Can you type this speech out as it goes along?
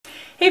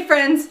Hey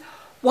friends,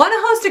 want to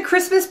host a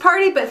Christmas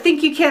party but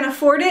think you can't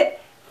afford it?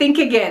 Think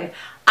again.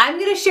 I'm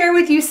going to share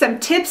with you some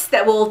tips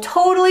that will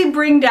totally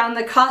bring down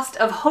the cost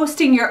of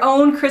hosting your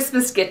own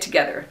Christmas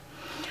get-together.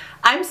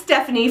 I'm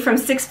Stephanie from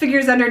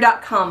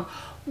SixFiguresUnder.com.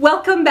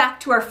 Welcome back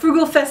to our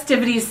Frugal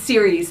Festivities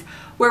series,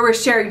 where we're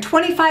sharing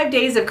 25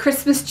 days of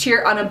Christmas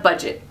cheer on a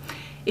budget.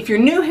 If you're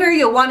new here,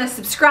 you'll want to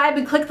subscribe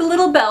and click the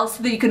little bell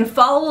so that you can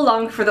follow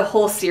along for the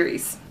whole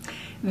series.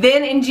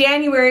 Then in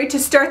January, to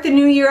start the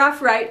new year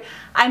off right,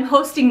 I'm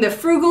hosting the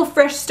Frugal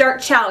Fresh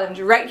Start Challenge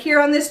right here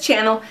on this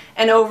channel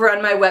and over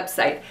on my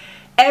website.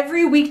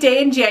 Every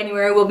weekday in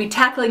January, we'll be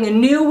tackling a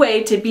new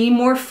way to be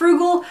more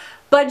frugal,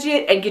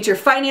 budget, and get your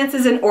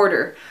finances in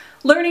order.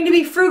 Learning to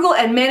be frugal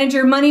and manage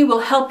your money will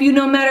help you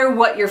no matter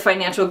what your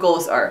financial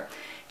goals are.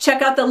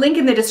 Check out the link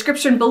in the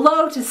description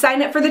below to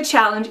sign up for the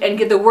challenge and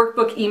get the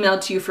workbook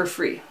emailed to you for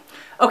free.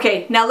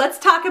 Okay, now let's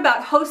talk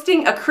about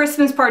hosting a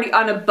Christmas party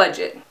on a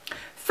budget.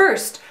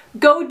 First,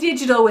 go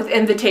digital with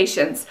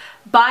invitations.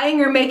 Buying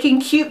or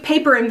making cute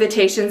paper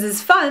invitations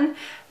is fun,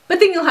 but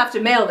then you'll have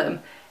to mail them.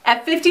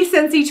 At 50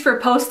 cents each for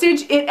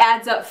postage, it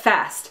adds up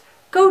fast.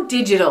 Go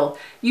digital.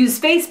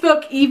 Use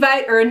Facebook,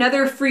 Evite, or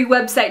another free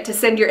website to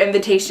send your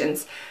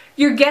invitations.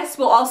 Your guests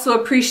will also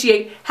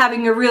appreciate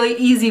having a really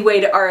easy way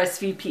to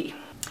RSVP.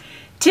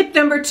 Tip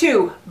number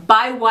 2,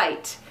 buy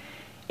white.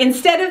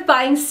 Instead of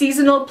buying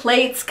seasonal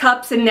plates,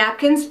 cups, and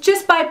napkins,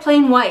 just buy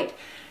plain white.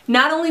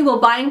 Not only will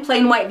buying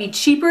plain white be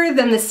cheaper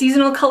than the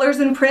seasonal colors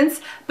and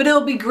prints, but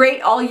it'll be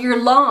great all year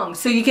long,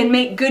 so you can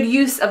make good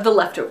use of the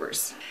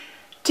leftovers.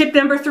 Tip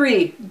number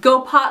 3,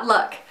 go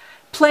potluck.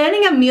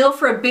 Planning a meal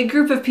for a big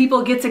group of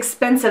people gets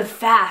expensive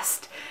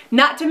fast,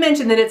 not to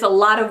mention that it's a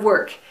lot of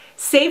work.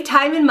 Save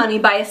time and money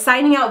by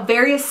assigning out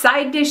various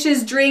side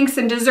dishes, drinks,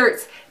 and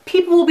desserts.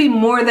 People will be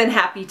more than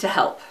happy to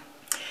help.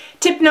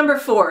 Tip number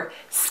 4,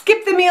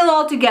 skip the meal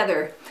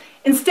altogether.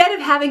 Instead of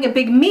having a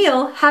big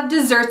meal, have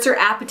desserts or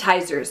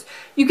appetizers.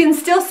 You can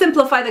still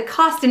simplify the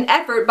cost and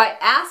effort by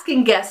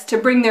asking guests to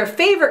bring their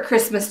favorite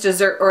Christmas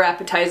dessert or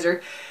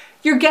appetizer.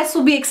 Your guests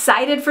will be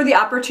excited for the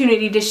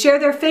opportunity to share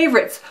their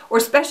favorites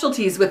or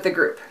specialties with the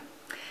group.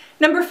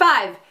 Number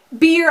 5,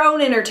 be your own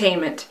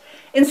entertainment.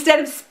 Instead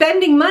of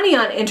spending money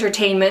on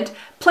entertainment,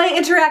 play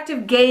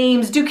interactive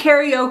games, do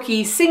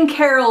karaoke, sing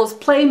carols,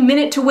 play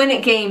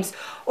minute-to-win-it games,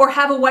 or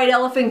have a white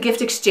elephant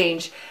gift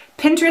exchange.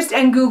 Pinterest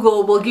and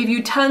Google will give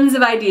you tons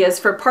of ideas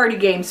for party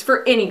games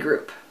for any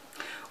group.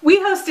 We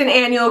host an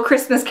annual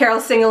Christmas Carol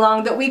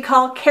sing-along that we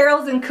call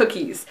Carols and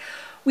Cookies.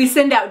 We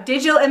send out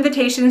digital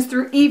invitations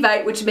through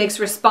Evite, which makes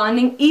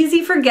responding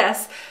easy for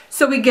guests,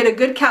 so we get a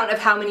good count of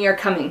how many are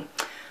coming.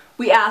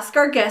 We ask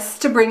our guests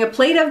to bring a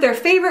plate of their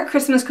favorite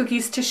Christmas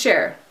cookies to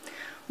share.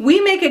 We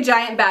make a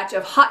giant batch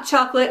of hot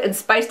chocolate and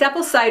spiced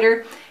apple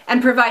cider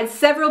and provide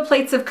several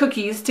plates of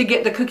cookies to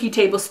get the cookie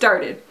table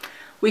started.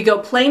 We go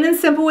plain and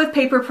simple with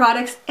paper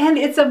products, and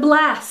it's a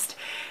blast.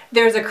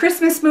 There's a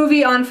Christmas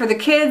movie on for the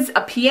kids,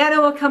 a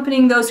piano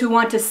accompanying those who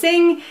want to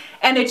sing,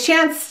 and a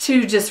chance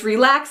to just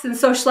relax and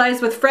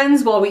socialize with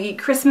friends while we eat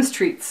Christmas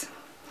treats.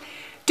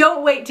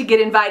 Don't wait to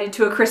get invited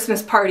to a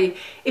Christmas party.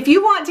 If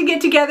you want to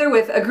get together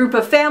with a group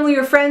of family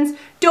or friends,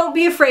 don't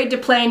be afraid to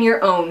plan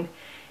your own.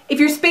 If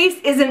your space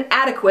isn't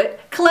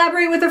adequate,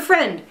 collaborate with a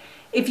friend.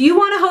 If you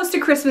want to host a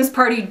Christmas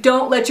party,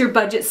 don't let your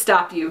budget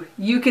stop you.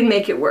 You can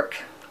make it work.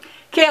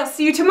 Okay, I'll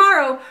see you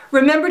tomorrow.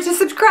 Remember to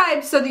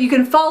subscribe so that you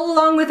can follow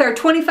along with our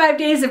 25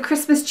 days of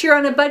Christmas cheer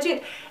on a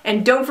budget.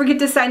 And don't forget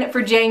to sign up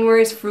for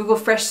January's Frugal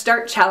Fresh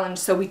Start Challenge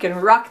so we can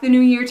rock the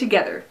new year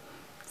together.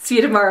 See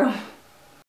you tomorrow.